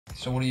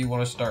So what do you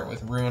want to start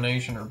with?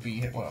 Ruination or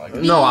B? Well,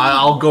 no,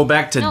 I'll go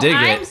back to dig it.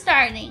 I'm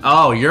starting.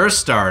 Oh, you're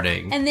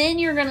starting. And then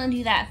you're gonna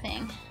do that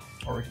thing.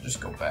 Or we could just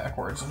go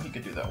backwards and he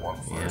could do that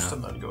one first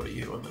and then go to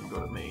you and then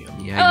go to me.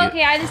 And... Yeah. Oh,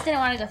 okay. I just didn't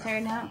want to go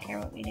third. I don't care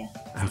what we do.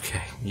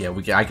 Okay. Yeah,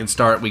 I can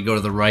start. We go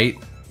to the right.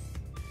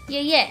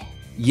 Yeah.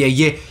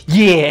 That's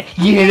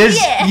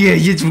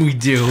what we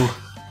do.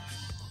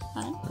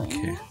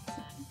 Okay.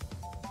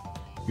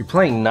 You're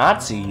playing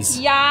Nazis.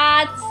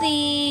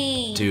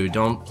 Yahtzee. Dude,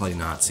 don't play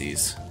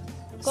Nazis.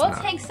 Go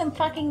take some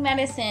fucking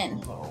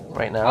medicine.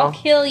 Right now? I'll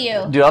kill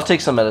you. Dude, I'll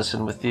take some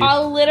medicine with you.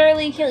 I'll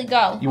literally kill you.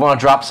 Go. You want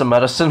to drop some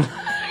medicine?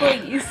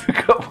 Please.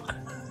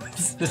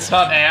 It's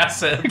not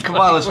acid. Come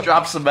on, let's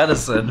drop some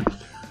medicine.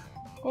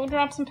 Go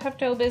drop some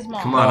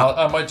Pepto-Bismol. Come on.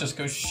 I might just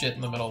go shit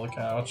in the middle of the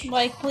couch.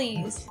 Like,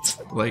 please.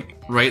 Like,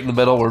 right in the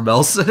middle where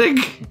Mel's sitting?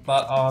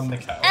 Not on the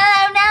couch.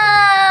 Oh,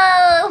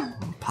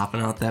 no! I'm popping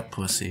out that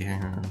pussy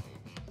here.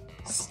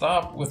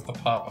 Stop with the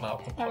popping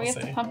out the pussy. Are we at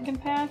the pumpkin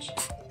patch?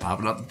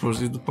 Popping out the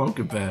pussy at the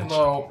pumpkin patch.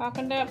 No.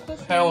 Popping that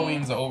pussy.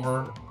 Halloween's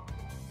over.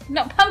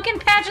 No, pumpkin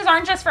patches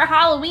aren't just for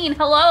Halloween.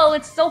 Hello,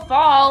 it's still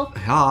fall.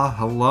 Yeah,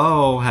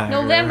 hello, Hacker.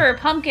 November,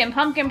 pumpkin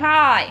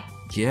pie.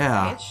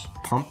 Yeah. Bitch.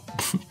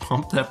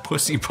 Pump that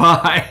pussy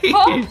pie.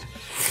 Pump?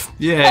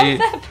 Yeah.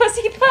 Pump that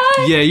pussy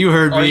pie? Yeah, you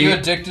heard me. Are you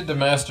addicted to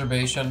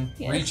masturbation?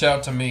 Yes. Reach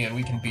out to me and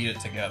we can beat it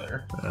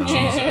together.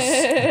 Jesus.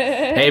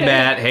 Hey,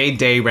 Matt. Hey,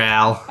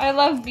 Dayral. I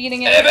love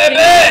beating it. Hey,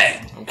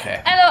 baby!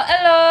 Okay.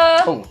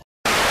 Hello. Oh.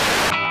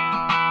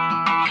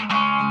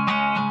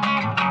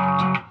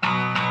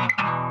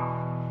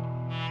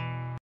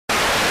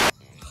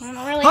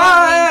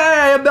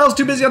 Hi! Belle's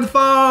too busy on the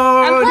phone!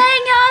 I'm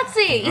playing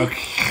Yahtzee!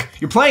 Okay.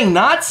 You're playing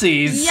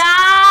Nazis?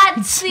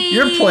 Yahtzee!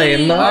 You're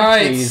playing Nazis.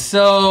 Alright,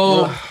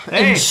 so...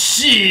 Hey.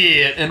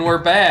 Shit! And we're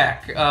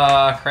back.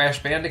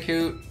 Crash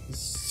Bandicoot.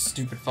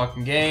 Stupid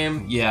fucking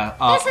game. Yeah.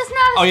 This is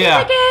not a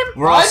stupid game!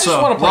 We're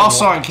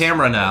also on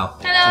camera now.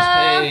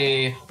 Hello!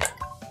 Hey.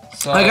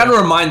 So, I gotta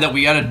remind that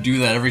we gotta do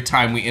that every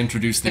time we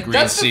introduce the green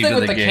that's the seed thing to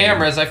with the the game.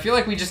 cameras. I feel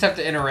like we just have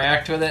to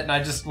interact with it, and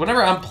I just...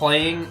 Whenever I'm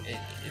playing...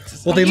 It's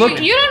just Well, they look...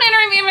 You don't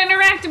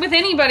interact with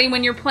anybody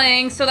when you're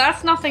playing, so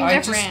that's nothing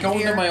different. I just go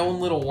into my own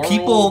little world.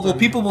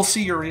 People will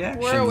see your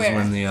reactions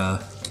when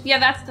the... Yeah,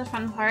 that's the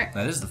fun part.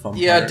 That is the fun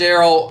part. Yeah,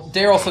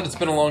 Daryl said it's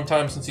been a long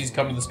time since he's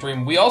come to the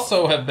stream. We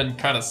also have been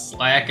kind of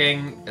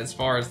slacking as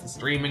far as the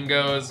streaming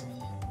goes.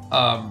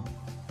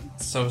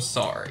 So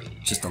sorry.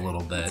 Just a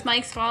little bit. It's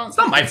Mike's fault. It's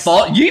not my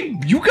fault. You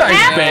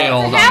guys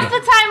bailed. Half the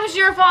time it's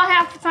your fault,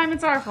 half the time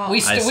it's our fault.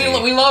 We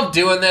love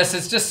doing this.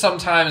 It's just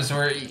sometimes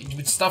where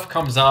stuff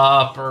comes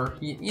up, or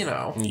you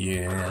know.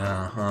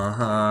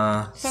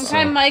 Yeah.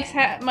 Sometimes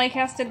Mike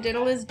has to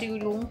diddle his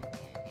doodle.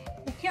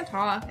 I can't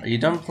talk. Are you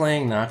done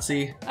playing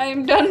Nazi? I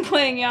am done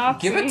playing Yahtzee.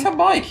 Give it to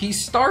Mike.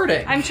 He's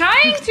starting. I'm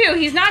trying to.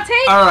 He's not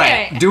taking All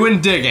right, it. doing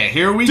dig it.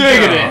 Here we go.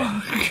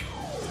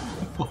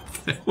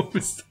 What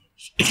was that?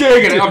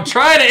 Digging it. I'm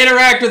trying to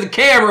interact with the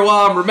camera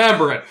while I'm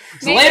remembering.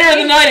 So later in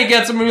the night, he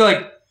gets him and be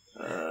like,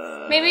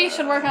 maybe you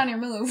should work on your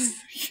moves.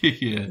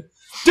 Yeah.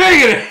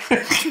 Digging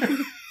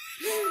it.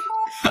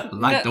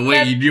 Like the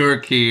way you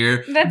work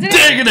here. That's it.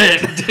 Digging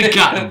it.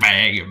 Gotta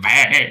bang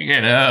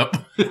it up.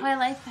 Oh, I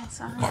like that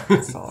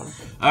song.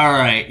 All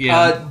right,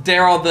 yeah.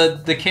 Daryl,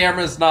 the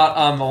camera's not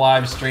on the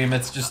live stream.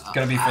 It's just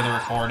gonna be for the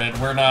recorded.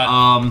 We're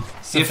not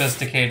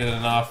sophisticated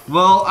enough.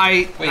 Well,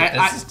 wait.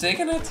 This is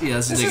digging it. Yeah,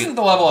 this isn't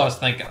the level I was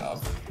thinking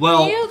of.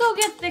 Well, you go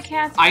get the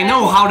cat's I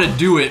know how to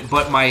do it,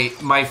 but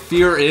my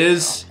fear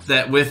is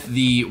that with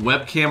the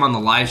webcam on the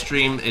live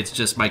stream, it's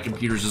just my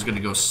computer's just gonna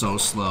go so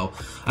slow.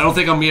 I don't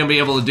think I'm gonna be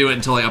able to do it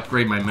until I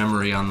upgrade my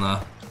memory on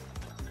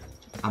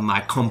my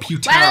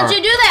computer. Why don't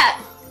you do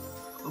that?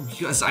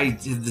 Because I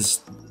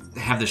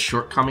have this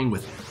shortcoming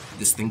with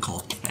this thing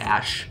called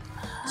cache.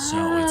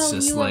 So it's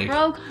just like you're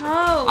a broke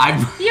hoe.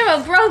 You're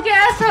a broke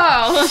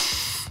asshole.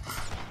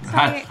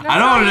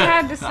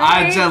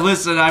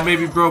 Listen, I may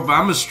be broke, but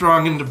I'm a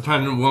strong,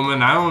 independent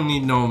woman. I don't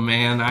need no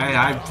man.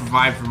 I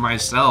provide for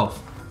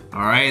myself.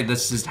 All right,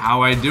 that's just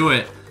how I do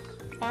it.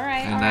 All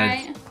right, and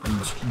I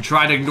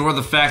try to ignore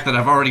the fact that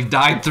I've already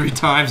died 3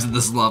 times in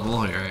this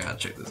level. Here, I gotta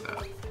check this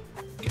out.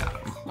 Got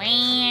him.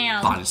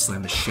 Wow. Body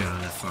slammed the shit out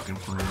of that fucking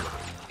planet.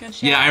 Good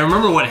shit. Yeah, I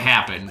remember what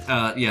happened.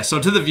 Yeah, so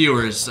to the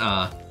viewers,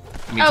 to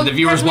the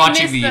viewers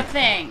watching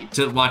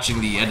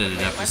watching the edited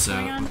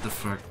episode. What the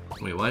fuck?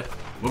 Wait, what?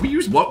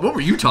 What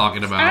were you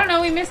talking about? I don't know.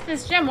 We missed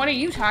this gem. What are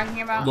you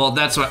talking about? Well,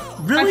 that's what.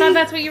 Really? I thought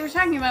that's what you were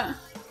talking about.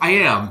 I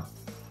am.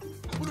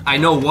 I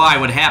know why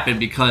would happen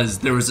because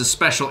there was a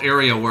special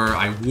area where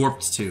I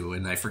warped to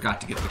and I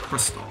forgot to get the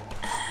crystal.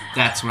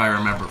 That's what I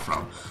remember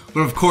from.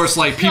 But of course,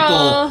 like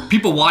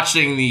people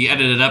watching the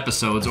edited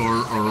episodes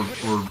or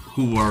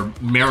who are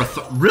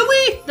marathon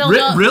really?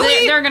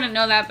 Really? They're gonna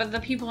know that, but the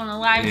people in the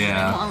live stream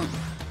won't.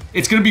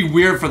 It's gonna be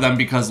weird for them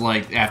because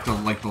like after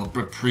like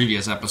the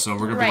previous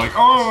episode, we're gonna be like,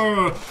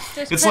 oh,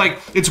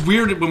 it's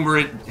weird when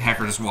we're at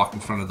Hacker just walk in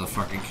front of the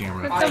fucking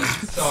camera. I'm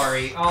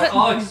sorry.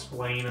 I'll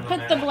explain in a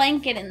minute. Put the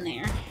blanket in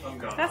there.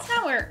 That's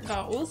not where it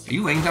goes. Are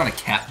you laying down a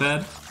cat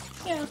bed?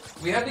 Yeah.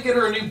 We had to get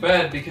her a new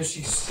bed because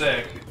she's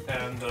sick,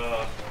 and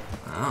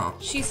Oh.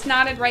 She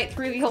snotted right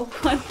through the old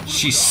one.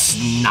 She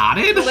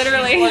snotted?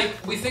 Literally. like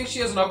we think she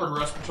has an upper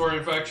respiratory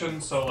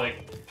infection, so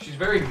like she's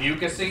very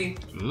mucusy,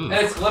 Ooh. and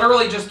it's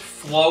literally just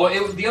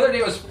flowing. The other day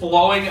it was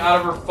flowing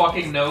out of her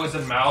fucking nose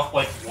and mouth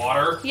like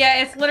water.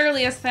 Yeah, it's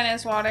literally as thin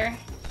as water.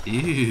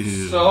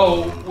 Ew.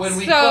 So when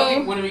we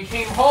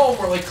came home,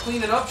 we're like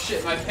cleaning up shit,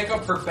 and I pick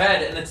up her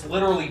bed, and it's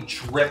literally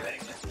dripping.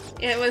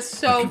 It was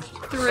so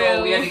through.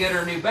 So we had to get her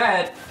a new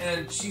bed,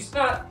 and she's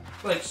not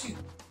like she's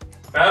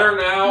better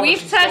now. We've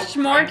she's touched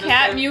still more kind of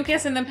cat sick.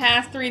 mucus in the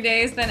past 3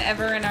 days than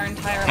ever in our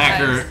entire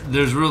Hacker, lives.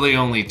 there's really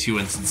only 2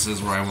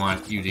 instances where I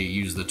want you to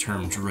use the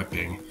term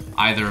dripping.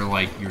 Either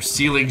like your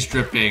ceiling's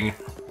dripping,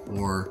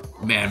 or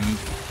man,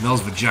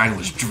 Mel's vagina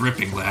was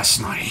dripping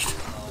last night.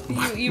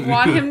 You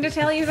want him to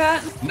tell you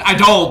that? I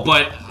don't,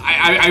 but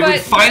I would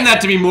find that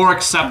to be more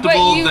acceptable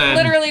But you than...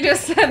 literally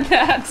just said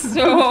that,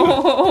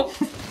 so...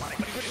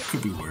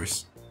 Could be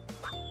worse.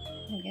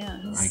 Yeah.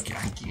 I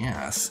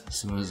guess.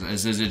 So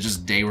is it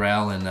just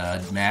Dayrel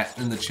and Matt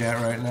in the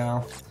chat right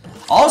now?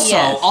 Also,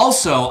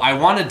 Yes. I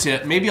wanted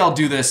to... Maybe I'll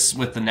do this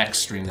with the next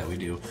stream that we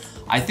do.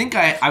 I think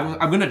I'm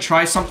going to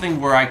try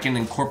something where I can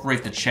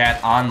incorporate the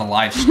chat on the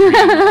live stream,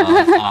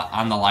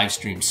 on the live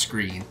stream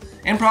screen.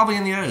 And probably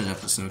in the edited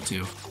episode,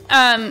 too.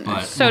 So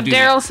we'll do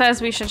Daryl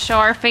says we should show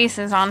our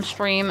faces on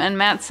stream, and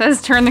Matt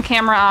says turn the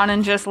camera on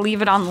and just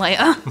leave it on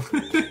Leia.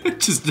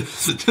 Just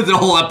the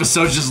whole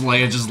episode's just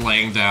Leia just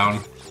laying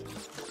down.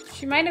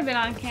 She might have been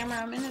on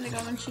camera a minute ago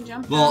when she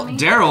jumped Well, on me.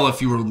 Daryl,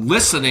 if you were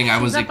listening,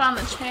 She's up on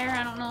the chair,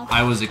 I don't know.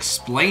 I was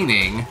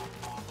explaining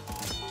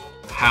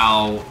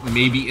how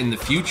maybe in the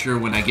future,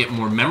 when I get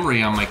more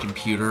memory on my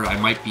computer, I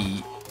might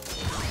be,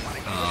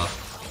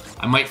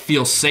 I might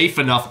feel safe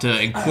enough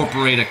to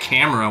incorporate a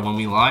camera when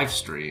we live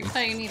stream. So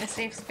you need a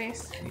safe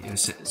space.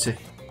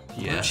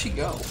 Yeah. Where'd she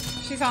go?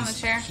 She's on the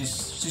chair.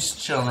 She's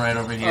chilling right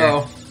over here.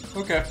 Oh,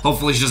 okay.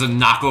 Hopefully she doesn't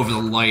knock over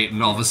the light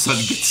and all of a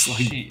sudden gets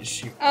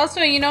like... Also,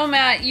 you know,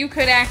 Matt, you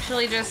could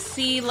actually just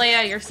see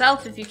Leia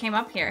yourself if you came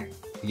up here.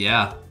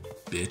 Yeah,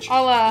 bitch.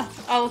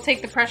 I'll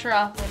take the pressure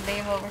off with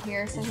Dave over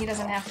here so he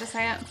doesn't have to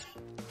say it.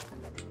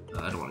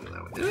 I don't want to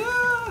go that way.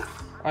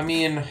 I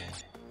mean,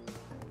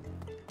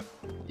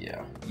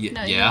 yeah.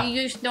 No, Yeah?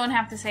 you just don't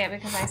have to say it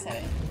because I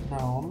said it.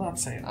 No, I'm not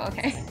saying that.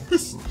 Okay.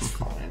 It's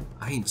fine.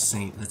 I ain't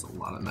saying that's a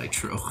lot of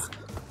nitro.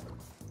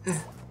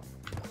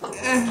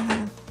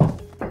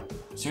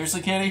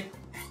 Seriously, Katie?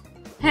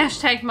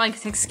 Hashtag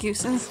Mike's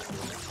excuses.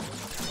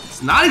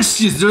 It's not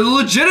excuses, they're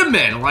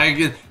legitimate. Like,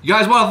 you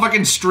guys want a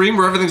fucking stream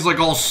where everything's like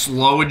all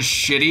slow and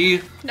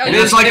shitty? No, And it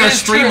it's like is our true.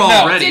 stream No.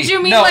 already. Did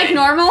you mean No, like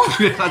normal? No,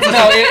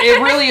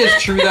 it really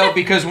is true though,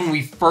 because when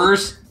we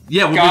first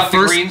got the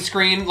green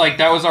screen, like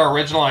that was our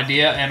original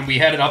idea, and we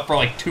had it up for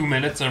like 2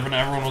 minutes, and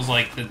everyone was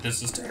like,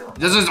 "This is terrible."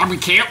 we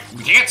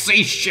can't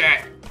see shit.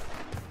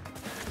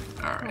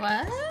 Alright.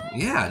 What?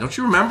 Yeah, don't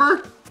you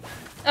remember?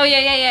 Oh,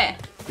 yeah.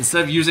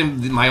 Instead of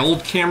using my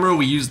old camera,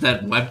 we used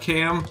that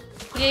webcam.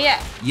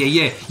 Yeah.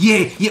 Yeah.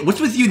 What's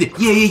with you?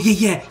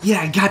 Yeah.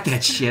 I got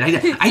that shit. I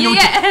know.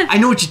 Yeah. I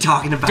know what you're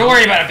talking about. Don't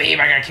worry about it, babe.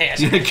 I got cash.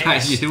 Yeah,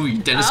 guys, you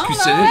Dennis I don't know,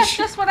 that's Kucinich.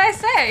 just what I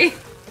say.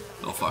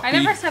 Oh fuck. I B.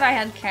 never said I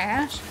had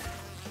cash.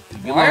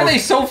 Why are they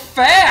so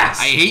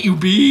fast? I hate you,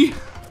 B.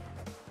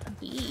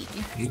 B.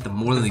 I hate them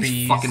more than these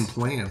Bees. fucking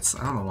plants.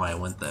 I don't know why I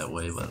went that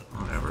way, but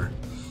whatever.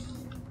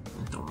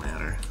 It don't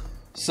matter.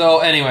 So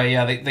anyway,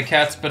 yeah, the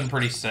cat's been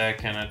pretty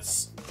sick, and it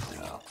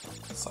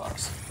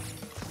sucks.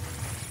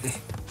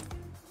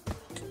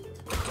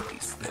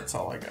 That's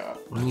all I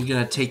got. When are you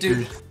gonna take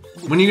your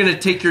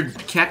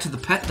cat to the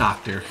pet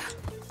doctor?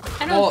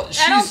 I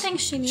don't think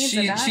she needs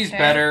a doctor. She's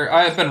better.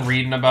 I've been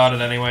reading about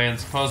it anyway, and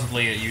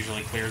supposedly it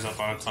usually clears up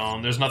on its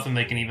own. There's nothing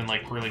they can even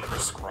like really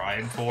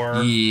prescribe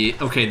for. Yeah.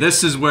 Okay,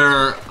 this is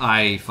where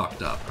I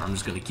fucked up. I'm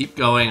just gonna keep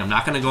going. I'm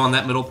not gonna go on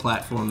that middle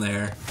platform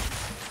there.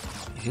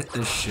 Hit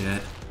this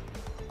shit.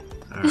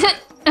 All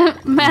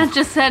right. Matt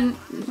just said,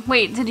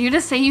 wait, did you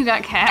just say you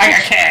got cash? I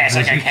got cash.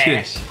 I got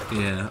cash.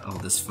 Yeah. Oh,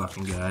 this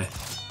fucking guy.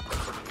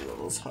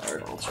 It's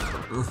hard.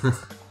 Okay.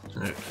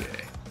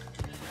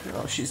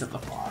 Oh, she's in the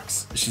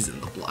box. She's in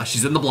the block.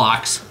 She's in the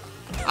blocks.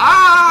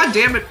 Ah,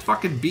 damn it,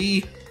 fucking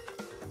B.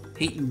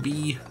 Hating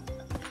B.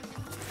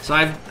 So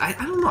I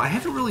don't know. I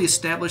haven't really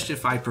established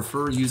if I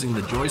prefer using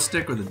the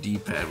joystick or the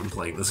D-pad when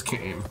playing this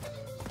game.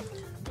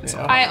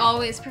 Yeah. I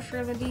always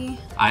prefer the D.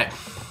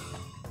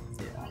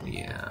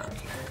 Yeah.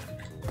 Okay.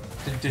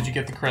 Did you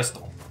get the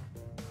crystal?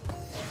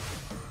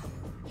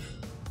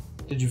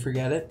 Did you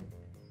forget it?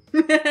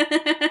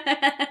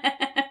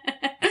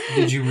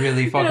 Did you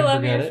really fucking I love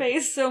forget your it?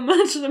 face so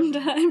much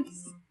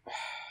sometimes.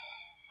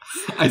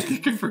 I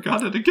think I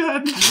forgot it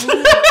again.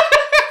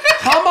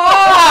 Come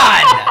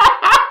on!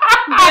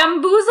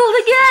 Bamboozled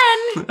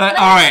again!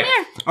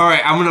 All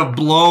right, I'm gonna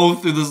blow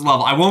through this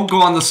level. I won't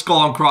go on the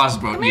skull and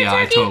crossbow. Come here, Yeah,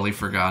 I turkey. totally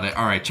forgot it.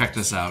 All right, check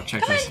this out.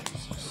 Check this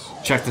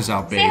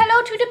out, babe. Say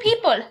hello to the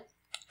people.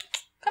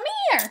 Come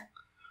here.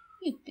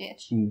 You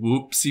bitch.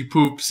 Whoopsie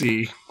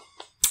poopsie.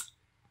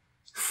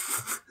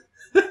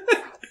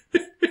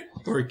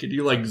 Or can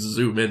you like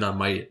zoom in on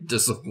my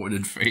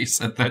disappointed face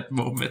at that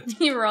moment?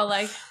 You were all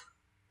like,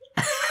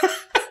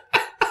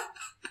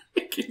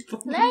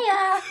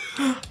 Leia!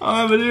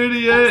 I'm an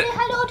idiot! say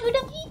hello to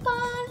the people!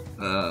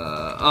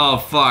 Oh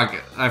fuck,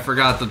 I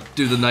forgot to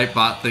do the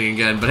Nightbot thing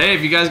again. But hey,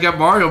 if you guys got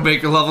Mario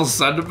Maker levels,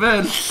 send them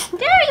in.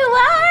 There you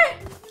are!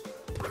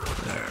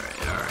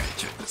 Alright,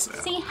 check this out.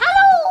 Say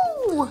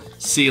hello!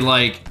 See,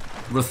 like,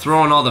 we're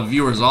throwing all the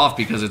viewers off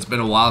because it's been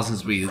a while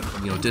since we,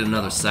 did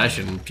another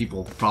session, and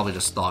people probably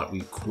just thought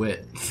we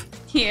quit.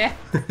 Yeah.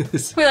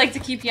 We like to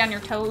keep you on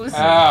your toes.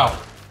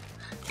 Ow.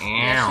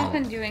 Yeah, she's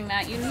been doing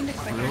that. You need to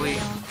quit your Really?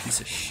 nails.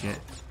 Piece of shit.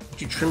 Why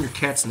don't you trim your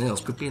cat's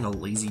nails? Quit being a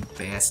lazy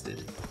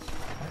bastard.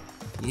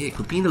 Yeah,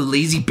 quit being a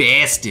lazy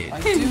bastard.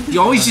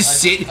 You're always just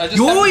sitting.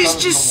 You're always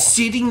just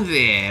sitting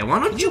there. Why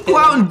don't you go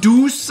out and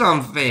do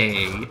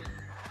something?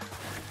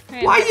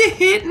 Why are you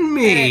hitting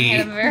me? I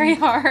hit him very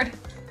hard.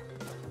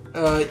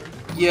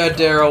 Yeah,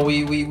 Daryl,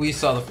 we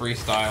saw the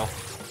freestyle.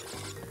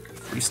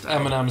 Freestyle.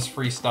 Eminem's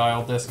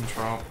freestyle dissing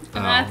Trump.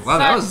 And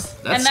Wow,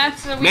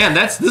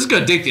 this is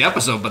gonna date the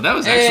episode, but that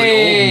was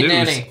actually old news.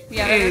 Danny.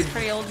 Yeah, that is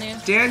pretty old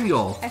news.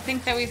 Daniel. I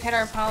think that we've hit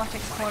our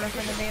politics quota for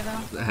the day,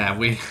 though. Have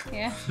we?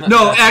 Yeah.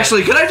 No,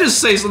 actually, can I just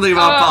say something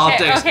about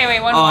politics? Okay, wait,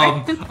 one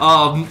more.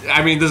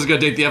 I mean, this is gonna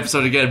date the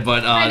episode again,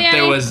 but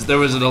there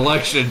was an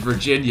election in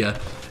Virginia,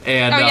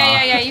 and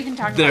yeah, you can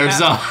talk there's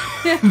about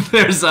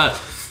there's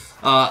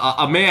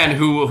a man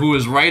who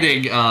is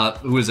writing,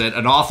 who is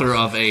an author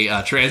of a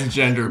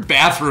transgender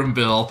bathroom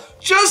bill,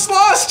 just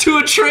lost to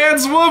a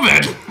trans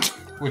woman.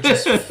 Which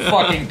is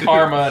fucking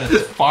karma at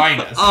its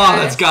finest. Oh,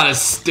 that's gotta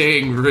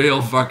sting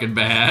real fucking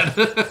bad.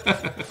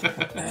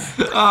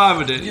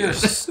 I'm an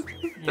idiot.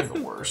 You're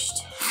the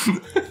worst.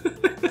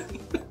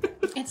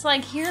 It's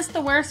like, here's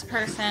the worst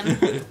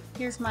person.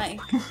 Here's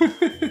Mike.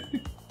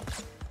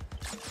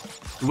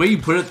 The way you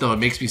put it, though, it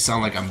makes me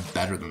sound like I'm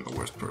better than the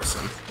worst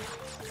person.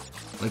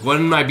 Like,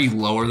 wouldn't I be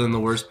lower than the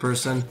worst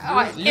person?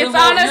 Oh,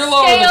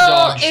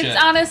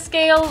 it's on a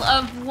scale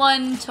of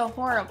 1 to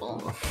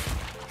horrible.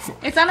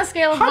 It's on a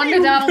scale of 1 to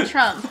Donald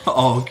Trump.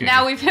 Oh, okay.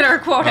 Now we've hit our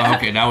quota. Oh,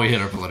 okay, now we hit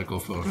our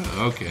political quota.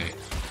 Okay.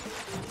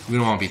 We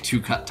don't want to be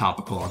too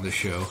topical on this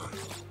show.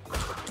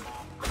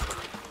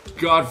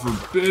 God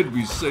forbid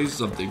we say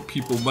something,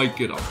 people might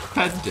get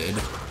offended.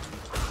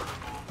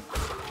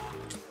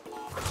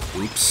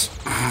 Oops.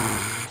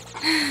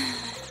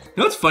 You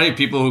know what's funny?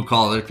 People who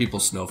call other people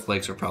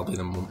snowflakes are probably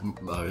the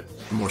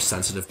more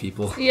sensitive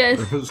people.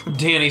 Yes.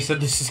 Danny said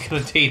this is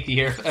gonna date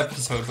the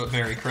episode, but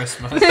Merry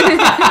Christmas.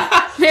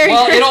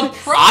 It'll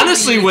probably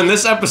honestly, when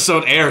this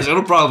episode airs,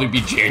 it'll probably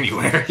be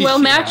January. Well,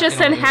 Matt just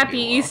said Happy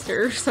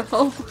Easter,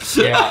 so.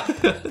 Yeah.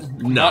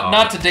 No.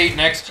 Not to date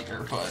next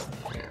year, but.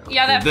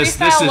 Yeah, that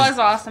freestyle was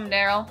awesome,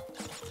 Daryl.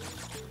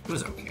 It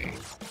was okay.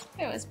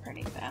 It was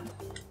pretty bad.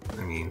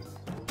 I mean,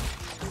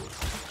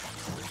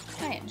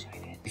 I enjoyed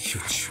it.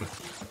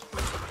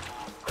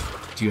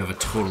 Do you have a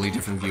totally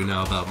different view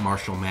now about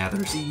Marshall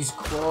Mathers? These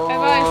I've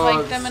always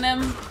liked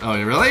Eminem. Oh,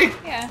 you really?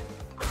 Yeah.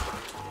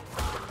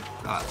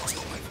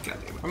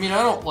 I mean,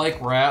 I don't like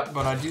rap,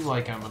 but I do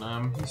like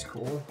Eminem. He's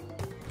cool.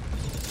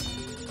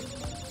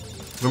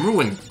 Remember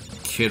when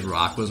Kid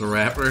Rock was a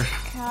rapper?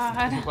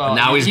 God. Well,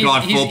 now he's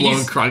gone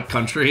full-blown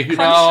country.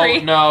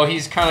 No,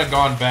 he's kind of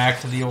gone back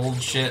to the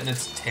old shit, and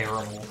it's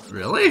terrible.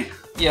 Really?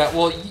 Yeah,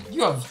 well,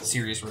 you have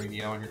Sirius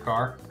radio in your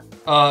car.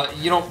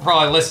 You don't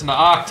probably listen to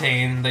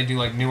Octane. They do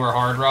like newer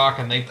hard rock,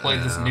 and they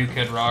played this new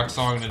Kid Rock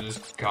song that is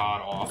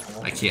god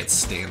awful. I can't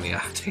stand the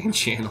Octane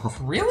channel.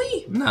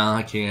 Really? No,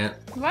 I can't.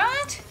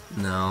 What?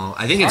 No,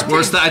 I think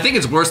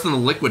it's worse than the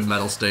Liquid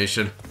Metal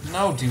station.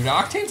 No, dude,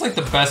 Octane's like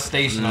the best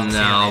station on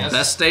Sirius. No,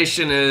 best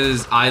station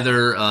is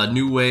either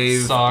New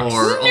Wave Sucks.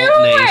 or New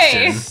Alt Wave.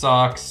 Nation.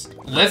 Sucks.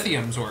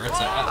 Lithium's where it's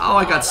at. Oh,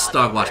 I got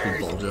stuck. Watch me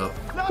bulge up.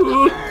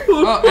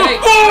 Oh, hey,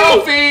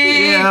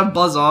 trophy! Yeah,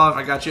 buzz off.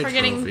 I got you a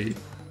getting trophy.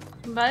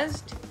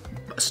 Buzzed?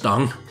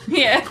 Stung.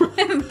 Yeah. Mom,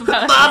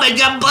 I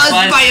got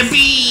buzzed by a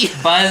bee!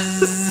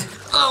 Buzz.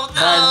 Oh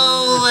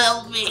no,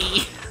 help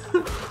me.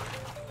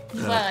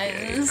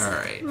 Buzz.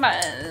 Alright.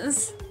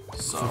 Buzz.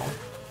 So.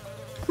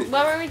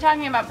 What were we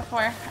talking about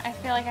before? I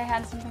feel like I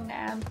had something to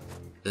add.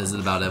 Is it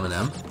about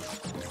Eminem?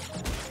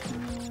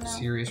 No.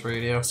 Sirius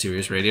radio.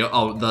 Sirius radio.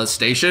 Oh, the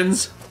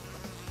stations?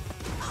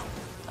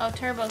 Oh,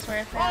 Turbo's where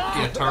it's at.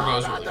 Yeah,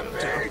 Turbo's really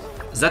good too.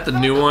 Is that the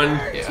new one?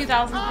 Yeah.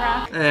 2000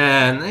 rock.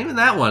 And even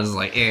that one's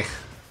like, eh.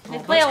 They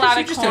play a lot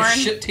of just corn. have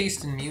shit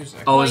taste in music.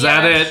 Oh, Well, is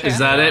yeah, that that's it? Is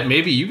true. that it?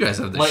 Maybe you guys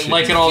have this shit.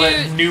 Like in all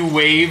that Dude. new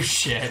wave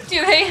shit.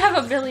 Do they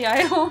have a Billy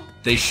Idol?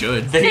 They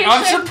should.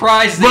 I'm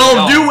surprised they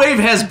Well, don't. New Wave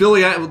has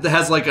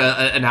has like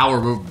an hour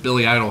where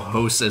Billy Idol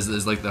hosts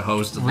as like the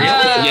host. Of Really?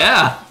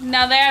 Yeah.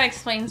 Now that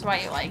explains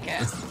why you like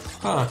it.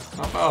 Huh,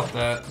 how about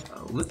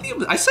that?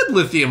 Lithium. I said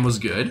Lithium was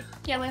good.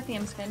 Yeah,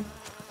 Lithium's good.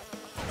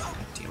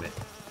 Damn it.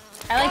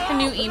 I like the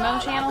new emo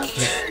channel.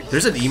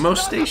 There's an emo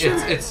station?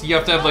 It's you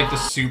have to have like the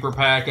super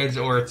package,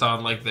 or it's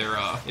on like their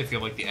if you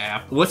have like the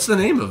app. What's the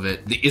name of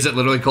it? Is it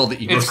literally called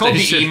the emo It's station?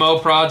 called the Emo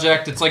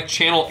Project. It's like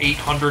channel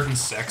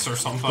 806 or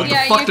something. What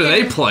Yeah, the fuck you do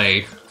they can-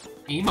 play?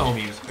 emo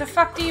music. The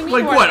fuck do you mean?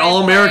 Like what?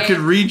 All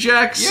American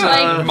Rejects? Yeah,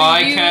 like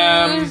My The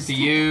Chem, Used. The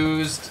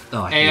Used,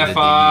 Oh, I hated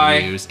AFI.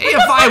 The Used.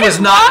 AFI was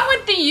not. What's wrong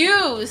with The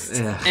Used?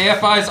 Yeah.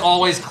 AFI is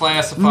always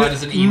classified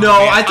as an emo no,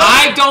 band. I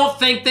thought- I don't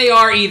think they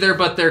are either,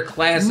 but they're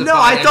classified. No,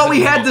 I as thought an we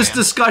emo had this band.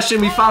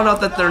 discussion. We found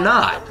out that they're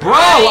not. Bro,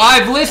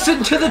 I've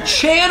listened to the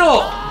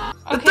channel.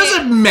 It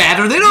doesn't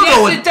matter. They don't know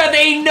Yes, what. it does.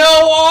 They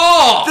know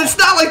all. It's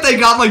not like they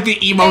got like the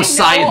emo They know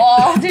science.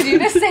 all. Did you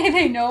just say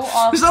they know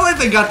all? It's not like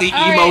they got the All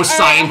right, emo all right,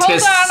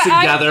 scientists hold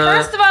on. together.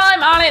 First of all,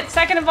 I'm on it.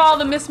 Second of all,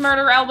 the Miss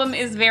Murder album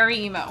is very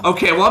emo.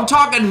 Okay, well I'm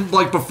talking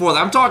like before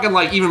that. I'm talking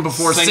like even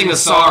before Sing of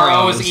Sorrow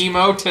Sorrows. is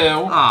emo too.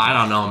 Oh, I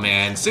don't know,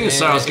 man. Sing of Yeah,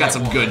 Sorrows got it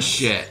some was. good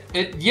shit.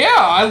 Yeah,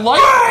 I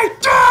like.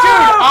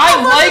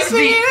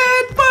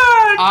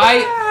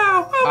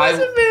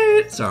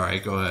 Sorry,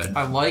 go ahead.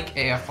 I like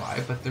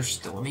AFI, but they're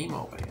still an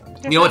emo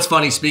band. You know what's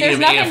funny? Speaking There's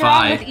of nothing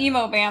wrong with AFI,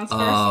 emo bands,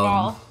 first of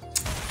all.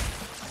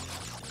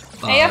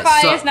 so-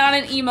 AFI is not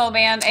an emo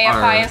band. AFI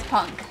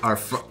Our-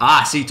 is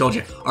punk. see, told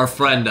you. Our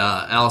friend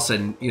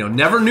Allison,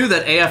 never knew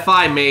that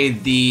AFI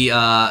made the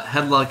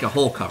Head Like a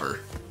Hole cover.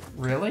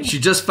 Really? She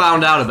just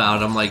found out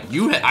about it. I'm like,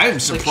 I am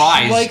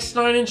surprised. She likes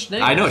 9 Inch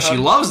Nails. I know she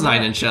loves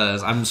 9 Inch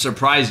Nails. I'm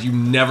surprised you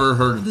never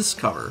heard of this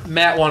cover.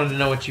 Matt wanted to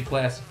know what you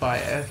classify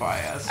AFI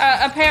as.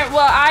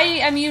 Well, I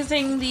am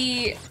using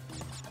the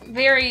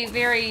very,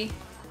 very.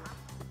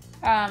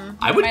 What am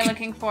I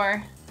looking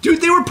for?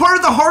 Dude, they were part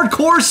of the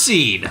hardcore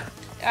scene.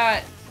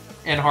 And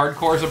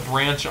hardcore is a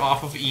branch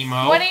off of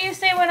emo. What do you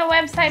say when a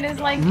website is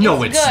like?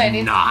 No, it's it's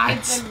good. not.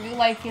 It's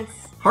like it's.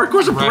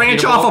 Hardcore's a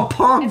branch off of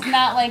punk. It's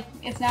not like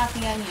it's not the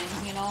Onion,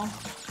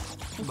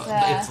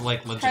 It's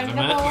like legitimate.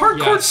 creditable.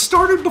 Hardcore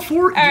started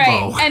before emo.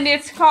 All right, and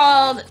it's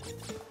called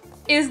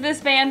 "Is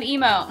This Band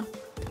Emo?"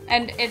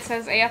 And it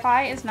says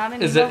AFI is not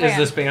an emo band. Is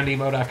this band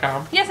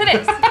emo.com? Yes, it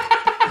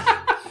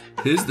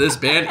is. Is this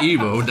band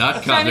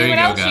emo.com? So, I mean, There you what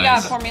go, else you got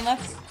guys. for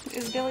me?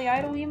 Is Billy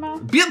Idol emo?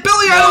 Billy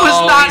Idol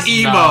is not he's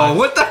emo. not.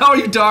 What the hell are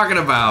you talking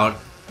about?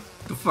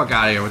 Get the fuck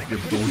out of here with your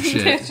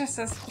bullshit. It's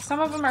just some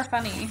of them are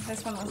funny.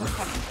 This one wasn't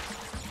funny.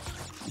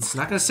 It's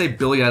not gonna say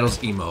Billy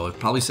Idol's emo. It'd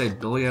probably say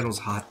Billy Idol's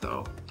hot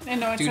though. I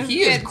know it Dude, says,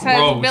 he is it says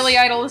gross. Billy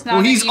Idol is not. Well,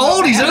 an he's emo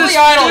old, he's band. in Billy his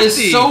Idol is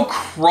 50s. so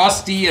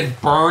crusty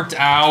and burnt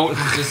out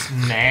and just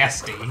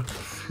nasty.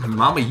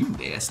 Mama, you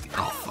nasty.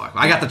 Oh fuck!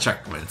 I got the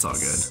checkpoint. It's all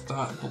good.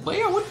 Stop.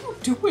 Leia, what are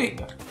you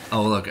doing?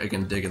 Oh look, I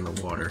can dig in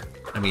the water.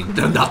 I mean,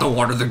 not the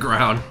water, the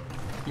ground.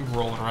 You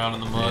rolling around in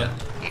the mud.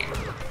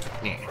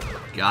 Yeah.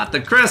 Got the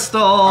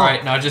crystal. All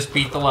right, now just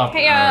beat the level.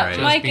 Hey, Alright.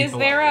 Mike, Just is beat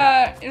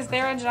the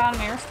there a John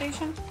Mayer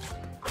station?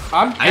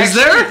 Is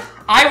there?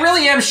 I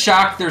really am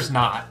shocked there's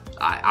not.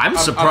 I'm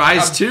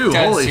surprised I'm too.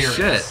 dead Holy serious.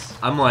 shit!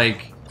 I'm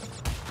like,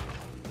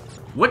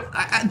 what,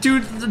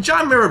 dude?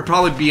 John Mayer would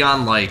probably be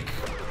on like,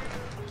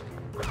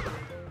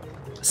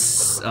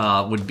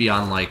 would be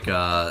on like,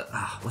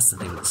 what's the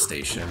name of the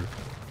station?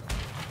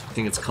 I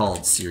think it's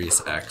called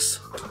Sirius X.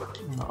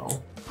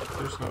 No,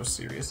 there's no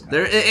serious.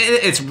 There,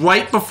 it's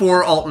right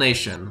before Alt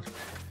Nation.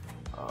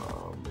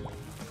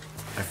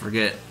 I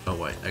forget. Oh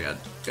wait, I got.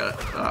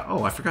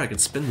 Oh, I forgot I could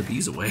spin the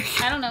bees away.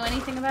 I don't know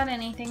anything about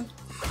anything.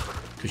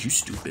 Cause you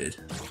stupid.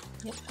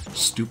 Yep.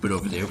 Stupid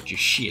over there with your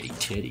shitty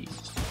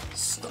titties.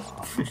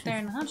 Stop.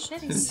 They're not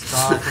shitty.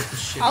 Stop with the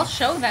shit. I'll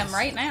show them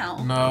right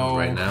now. No.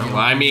 Right now. you Well,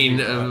 I don't mean,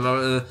 do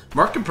that.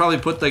 Mark could probably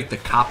put like the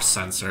cop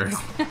sensor.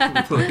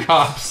 The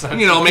cops.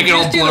 You know, make it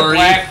all Just do blurry. the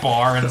black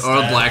bar instead.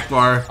 Or a black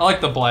bar. I like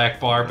the black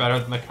bar better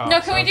than the cop. No,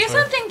 can we do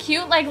sensor. something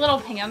cute like little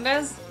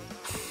pandas?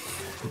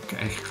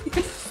 Okay.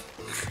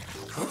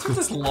 What's with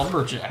this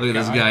lumberjack? Look at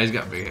this guy? guy. He's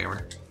got a big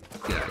hammer.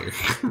 Get out of here.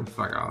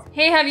 Fuck off.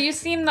 Hey, have you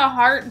seen the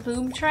heart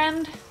boom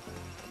trend?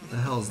 What the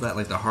hell is that?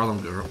 Like the Harlem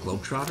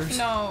Globetrotters?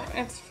 No,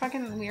 it's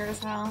fucking weird as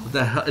hell. What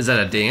the hell? Is that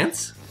a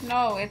dance?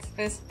 No, it's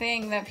this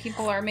thing that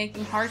people are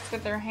making hearts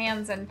with their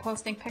hands and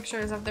posting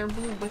pictures of their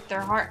boob with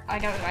their heart. I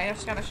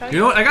just gotta show you. You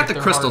know what? I got the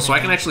They're crystal, hard so I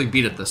can hands. actually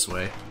beat it this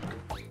way.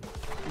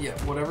 Yeah,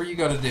 whatever you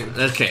gotta do.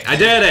 Okay, I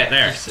did it.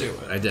 There. Just do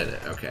it. I did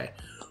it. Okay.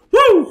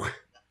 Woo!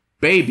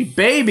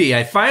 Baby,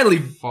 I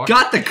finally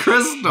got the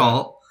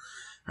crystal.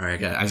 All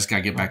right, I just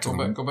gotta get back to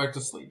Go back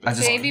to sleep.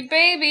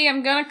 Baby,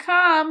 I'm gonna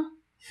come.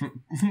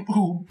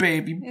 Ooh,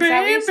 baby. Is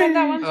that what you said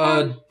that one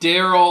time?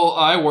 Daryl,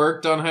 I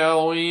worked on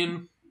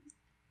Halloween,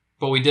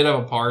 but we did have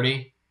a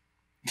party.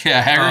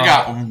 Yeah, Hacker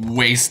got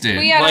wasted.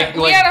 We had like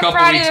a a couple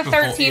Friday weeks the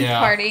before- 13th yeah.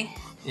 party.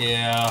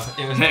 Yeah,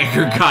 it was.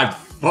 Hacker bad. got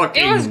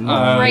fucking It was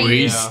great.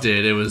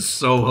 wasted. It was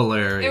so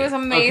hilarious. It was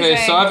amazing.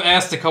 Okay, so I've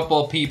asked a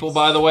couple of people,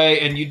 by the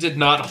way, and you did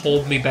not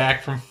hold me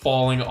back from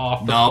falling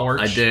off the Nope,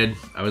 porch. I did.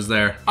 I was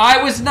there.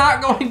 I was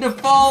not going to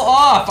fall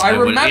off. I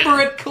would've- remember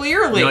it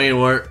clearly. No, you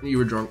weren't. You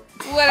were drunk.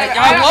 Whatever.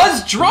 I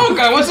was drunk.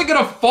 I wasn't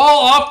gonna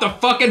fall off the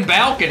fucking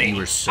balcony. You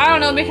were so. I don't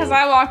know because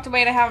I walked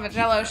away to have a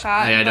Jello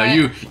shot. I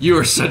know but- you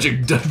were such a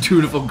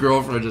dutiful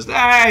girlfriend. Just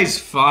he's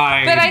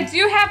fine. But I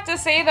do have to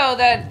say though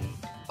that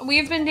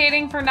we've been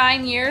dating for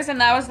 9 years, and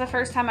that was the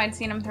first time I'd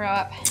seen him throw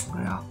up.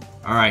 Yeah.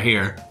 All right,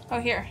 here. Oh,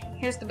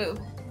 here's the boob.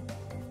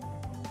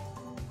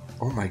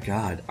 Oh my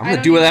god, I'm I gonna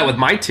don't do even- that with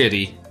my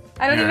titty.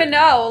 I don't even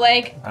know.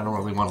 Like, I don't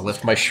really want to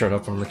lift my shirt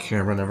up on the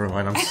camera. Never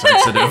mind. I'm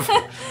sensitive.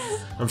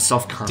 I'm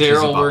self-conscious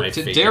about my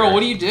figure. Daryl, what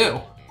do you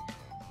do?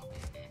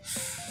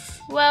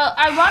 well,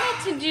 I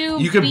wanted to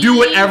do. You can do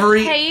whatever.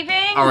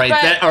 Paving. All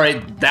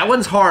right. That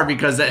one's hard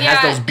because it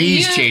has those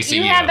bees chasing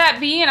you. You had that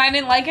bee, and I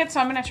didn't like it, so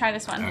I'm gonna try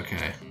this one.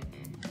 Okay.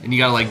 And you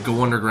gotta like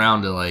go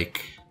underground to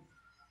like.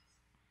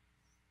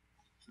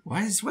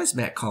 Why is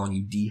Matt calling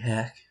you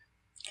D-hack?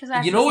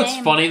 You know what's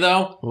funny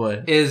though?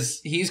 What?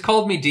 Is he's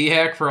called me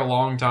D-hack for a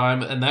long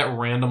time, and that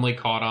randomly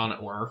caught on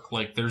at work.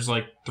 Like, there's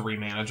like 3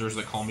 managers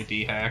that call me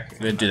D-hack.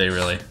 Do they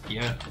really?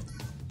 Yeah.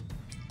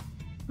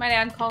 My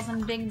dad calls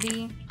him Big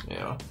D.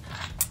 Yeah.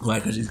 Why?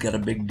 Because he's got a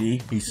big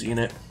D? He's seen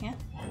it? Yeah.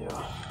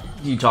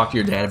 You talk to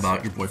your dad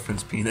about your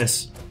boyfriend's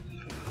penis?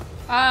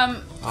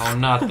 Oh,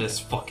 not this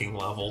fucking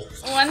level.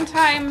 One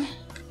time,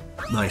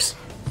 Nice.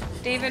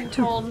 David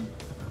told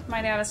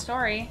my dad a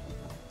story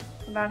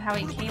about how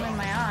he came in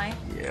my eye.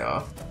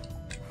 Yeah.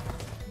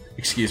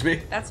 Excuse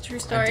me? That's a true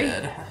story.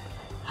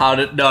 How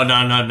did... No.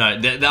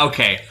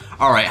 Okay.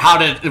 Alright, how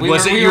did... We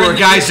you were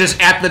guys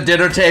just at the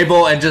dinner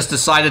table and just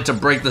decided to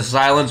break the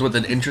silence with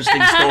an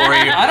interesting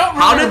story? I don't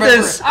really How did remember.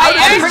 this... I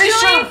pretty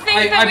actually sure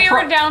think that we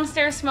were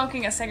downstairs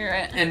smoking a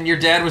cigarette. And your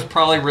dad was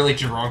probably really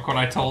drunk when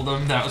I told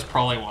him. That was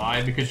probably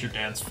why, because your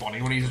dad's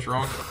funny when he's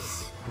drunk.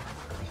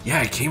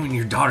 Yeah, it came in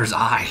your daughter's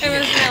eye. It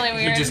was really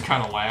weird. You just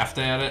kind of laughed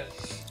at it.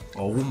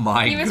 Oh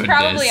my goodness. He was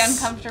probably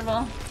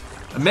uncomfortable.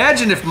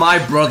 Imagine if my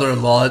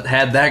brother-in-law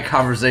had that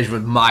conversation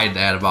with my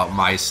dad about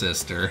my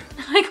sister.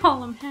 I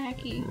call him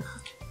Hacky.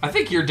 I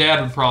think your dad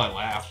would probably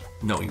laugh.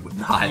 No, he would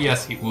not.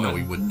 Yes, he would. No,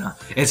 he would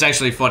not. It's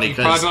actually funny He'd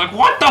because... probably be like,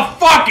 what the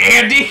fuck,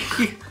 Andy?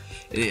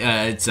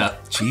 it's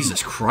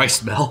Jesus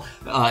Christ, Mel.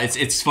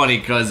 It's funny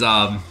because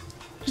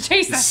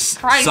Jesus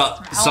Christ,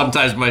 Mel.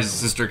 Sometimes my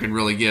sister can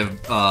really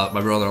give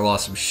my brother-in-law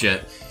some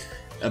shit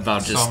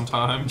about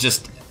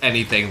just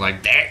anything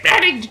like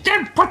Daddy,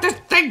 put this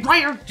thing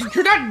right.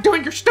 You're not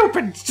doing. You're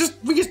stupid.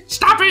 Will you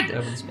stop it?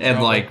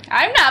 And like,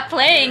 I'm not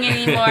playing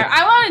anymore.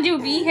 I want to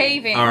do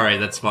behaving. All right,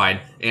 that's fine.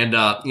 And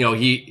you know,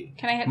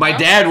 Can I hit my no?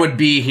 dad would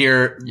be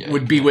here,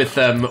 would be with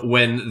them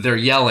when they're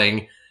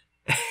yelling,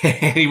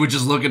 and he would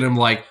just look at him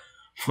like,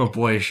 oh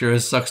boy, it sure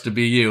as sucks to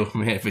be you.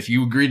 Man, if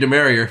you agreed to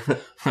marry her,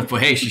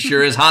 but hey, she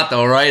sure is hot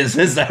though, right?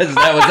 Was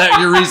that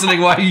your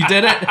reasoning why you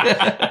did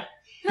it?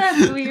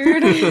 That's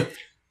weird.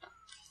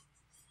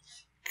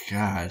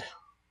 God.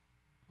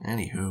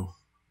 Anywho.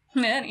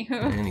 Anyway.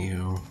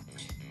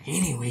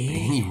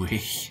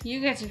 You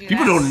get to do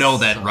People that. don't know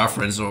that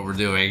reference, what we're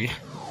doing.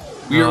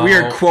 We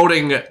are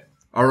quoting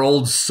our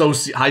old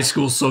high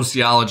school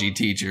sociology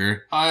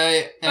teacher.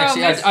 I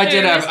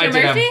did have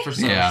for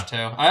Soch too.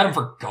 I had him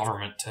for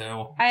government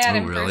too. I had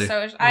him really?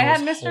 for Soch. I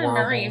had Mr. horrible.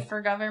 Murray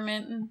for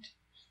government, and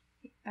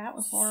that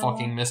was horrible.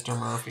 Fucking Mr.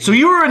 Murphy. So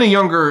you were in a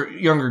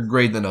younger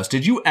grade than us.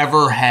 Did you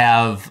ever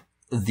have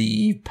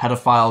the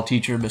pedophile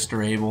teacher,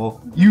 Mr.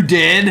 Abel? You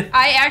did?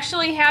 I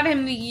actually had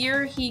him the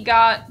year he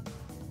got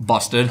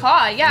busted.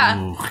 caught, yeah.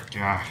 Ooh,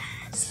 God.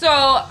 So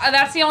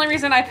that's the only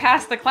reason I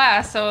passed the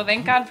class, so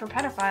thank God for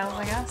pedophiles,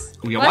 I guess.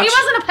 Yeah, well, he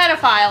wasn't a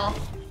pedophile,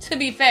 to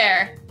be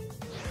fair.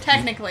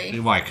 Technically.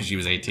 Why? Because she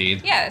was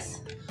 18?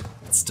 Yes.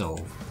 It's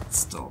still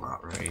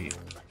not right.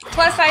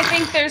 Plus, I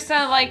think there's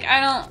some, like, I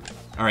don't...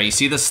 Alright, you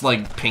see this,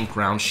 like, pink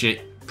round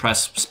shit?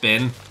 Press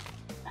spin.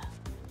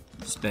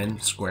 Spin,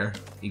 square.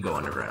 You go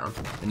underground.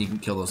 And you can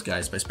kill those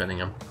guys by spinning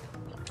them.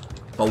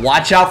 But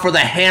watch out for the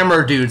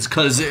hammer dudes,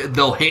 because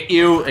they'll hit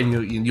you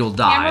and you'll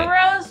die.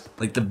 Hammer Bros?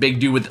 Like the big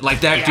dude with, like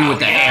that dude with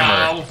the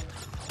hammer.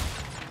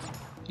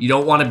 You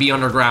don't want to be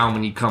underground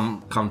when you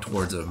come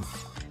towards him.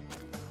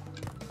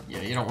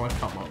 Yeah, you don't want to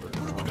come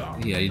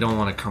underground. Yeah, you don't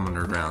want to come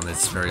underground.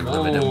 It's very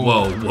limited.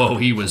 Whoa,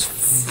 he was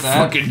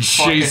fucking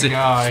chasing.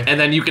 Guy. And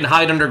then you can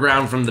hide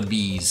underground from the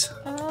bees.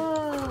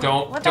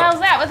 What the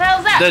hell's that? What the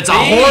hell's that? That's a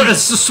horde.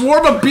 It's a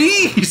swarm of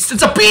bees.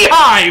 It's a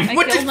beehive.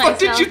 What the fuck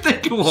did you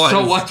think it was?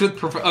 So what's with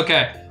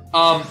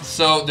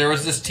so there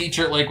was this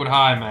teacher at Lakewood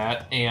High,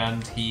 Matt,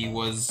 and he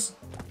was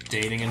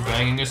dating and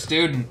banging a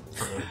student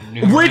for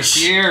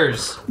numerous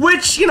years.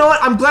 Which, you know what?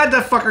 I'm glad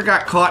that fucker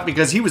got caught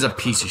because he was a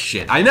piece of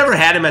shit. I never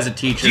had him as a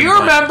teacher. Do you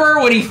remember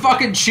when he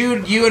fucking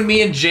chewed you and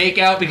me and Jake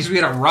out because we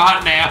had a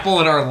rotten apple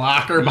in our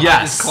locker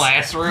behind his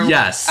classroom?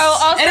 Yes. Oh,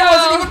 also, and it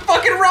wasn't even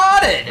fucking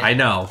rotted. I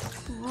know.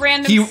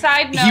 Random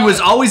side note. He was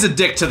always a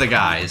dick to the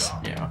guys.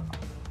 Yeah.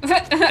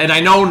 And I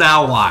know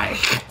now why.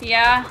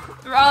 Yeah.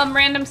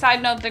 Random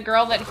side note, the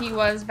girl that he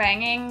was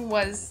banging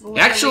was literally...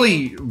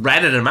 Actually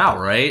ratted him out,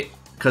 right?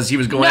 Because he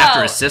was going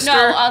after his sister?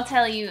 No, I'll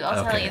tell you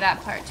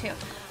that part too.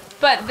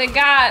 But the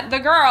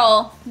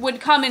girl would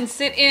come and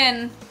sit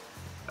in...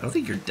 I don't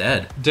think you're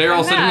dead.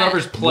 Daryl said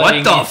whoever's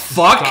playing What the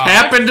fuck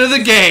happened to the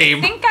game?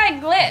 I think I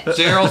glitched.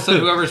 Daryl said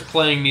whoever's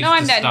playing needs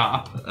to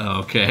stop.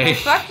 Okay. Well,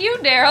 fuck you,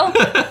 Daryl.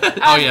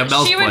 Oh yeah,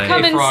 Mel's She would playing.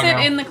 come and sit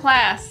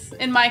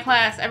in my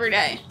class every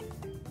day.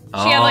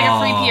 She had like a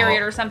free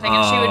period or something,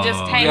 and she would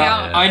just hang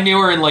out. I knew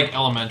her in like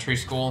elementary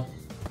school.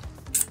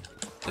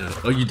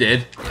 Oh, you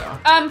did?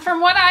 Yeah. From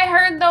what I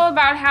heard though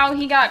about how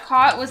he got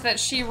caught was that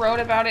she wrote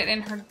about it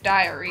in her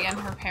diary and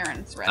her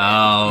parents read it.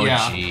 Oh, yeah.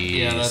 jeez.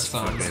 Yeah, that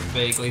sounds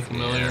vaguely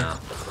familiar. Yeah.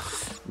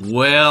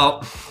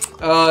 Well,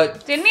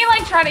 didn't he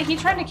like try to? He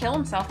tried to kill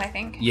himself, I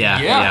think.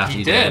 Yeah,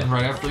 he did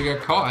right after he got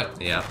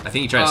caught. Yeah, I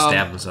think he tried to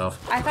stab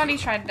himself. I thought he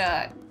tried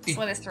to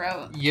slit his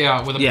throat.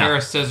 Yeah, with a pair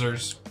of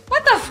scissors.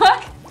 What the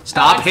fuck?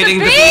 Stop hitting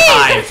the bees!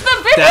 beehive. It's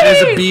the bees! That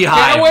is a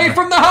beehive. Get away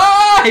from the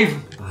hive!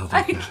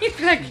 I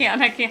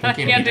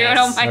can't do it.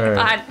 Oh my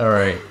god. All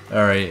right.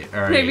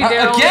 Maybe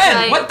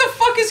again, what the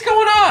fuck is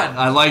going on?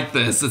 I like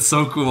this. It's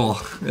so cool.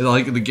 I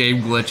like the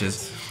game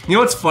glitches. You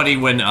know what's funny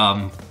when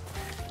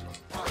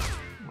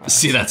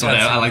see, that's what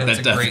I like. That's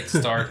a great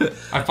start.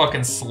 I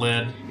fucking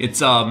slid.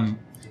 It's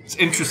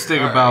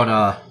interesting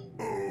about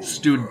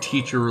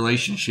student-teacher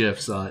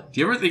relationships. Do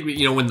you ever think,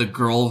 you know, when the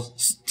girl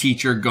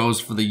teacher goes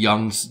for the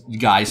young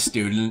guy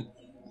student,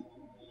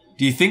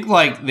 do you think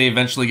like they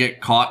eventually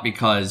get caught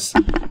because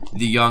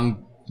the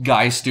young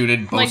guy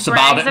student boasts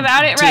like,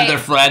 about it to their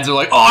friends? They're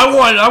like, "Oh,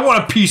 I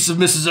want a piece of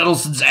Mrs.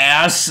 Edelson's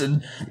ass,"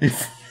 and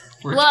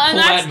well, and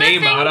that's the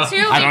thing too,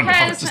 I don't know,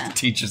 because it's just the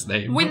teacher's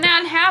name. when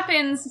that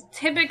happens,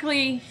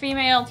 typically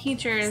female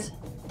teachers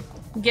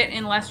get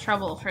in less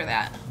trouble for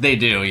that. They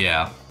do,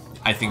 yeah.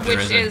 I think there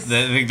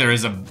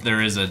is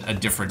a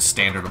different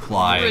standard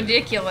applied.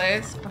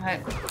 Ridiculous,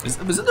 but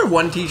wasn't there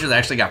one teacher that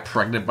actually got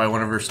pregnant by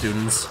one of her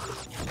students?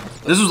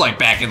 This was like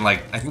back in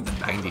like I think the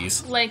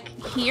 90s. Like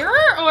here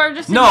or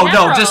just in no,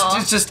 general?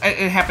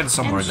 it happened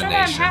somewhere in the nation.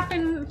 That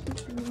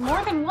happened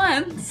more than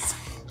once.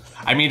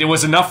 I mean, it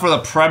was enough for the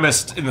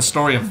premise in the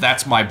story of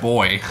That's My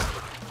Boy.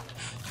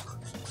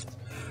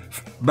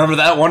 Remember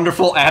that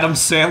wonderful Adam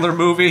Sandler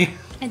movie?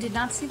 I did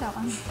not see that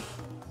one.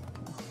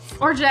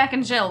 Or Jack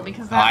and Jill,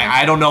 because that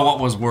I don't know what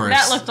was worse.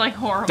 That looked like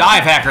horrible.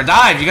 Dive, Hacker,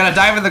 dive! You gotta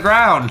dive in the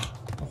ground.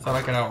 I thought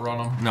I could outrun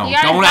them. No, you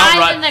don't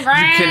outrun. In the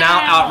ground. You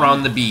cannot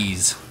outrun the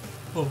bees.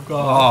 Oh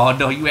god. Oh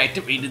no, you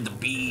activated the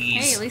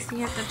bees. Hey, at least you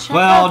have to check.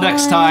 Well,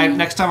 next time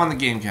on the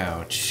game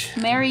couch.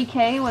 Mary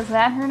Kay, was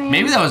that her name?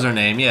 Maybe that was her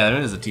name. Yeah,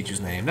 it is a teacher's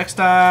name. Next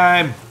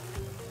time.